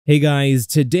Hey guys,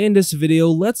 today in this video,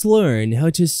 let's learn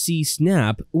how to see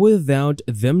Snap without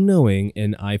them knowing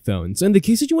in iPhone. So in the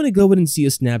case that you want to go ahead and see a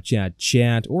Snapchat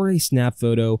chat or a Snap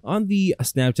photo on the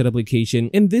Snapchat application,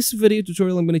 in this video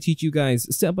tutorial, I'm going to teach you guys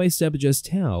step by step just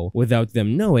how without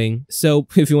them knowing. So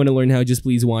if you want to learn how, just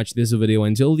please watch this video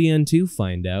until the end to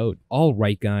find out.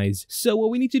 Alright guys, so what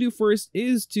we need to do first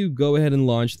is to go ahead and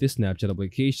launch the Snapchat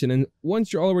application. And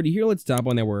once you're already here, let's tap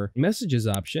on our messages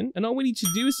option. And all we need to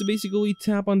do is to basically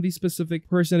tap on the specific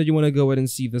person that you want to go ahead and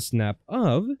see the snap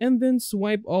of, and then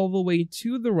swipe all the way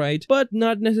to the right, but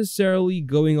not necessarily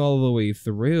going all the way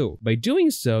through. By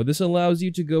doing so, this allows you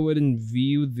to go ahead and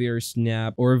view their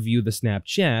snap or view the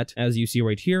Snapchat, as you see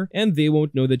right here, and they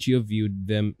won't know that you have viewed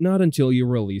them not until you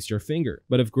release your finger.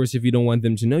 But of course, if you don't want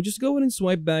them to know, just go ahead and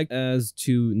swipe back as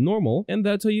to normal, and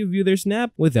that's how you view their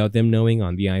snap without them knowing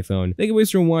on the iPhone. Thank you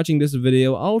guys for watching this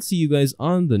video. I'll see you guys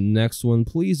on the next one.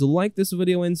 Please like this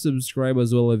video and subscribe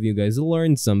as well if you guys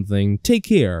learned something. Take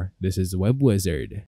care. This is Web Wizard.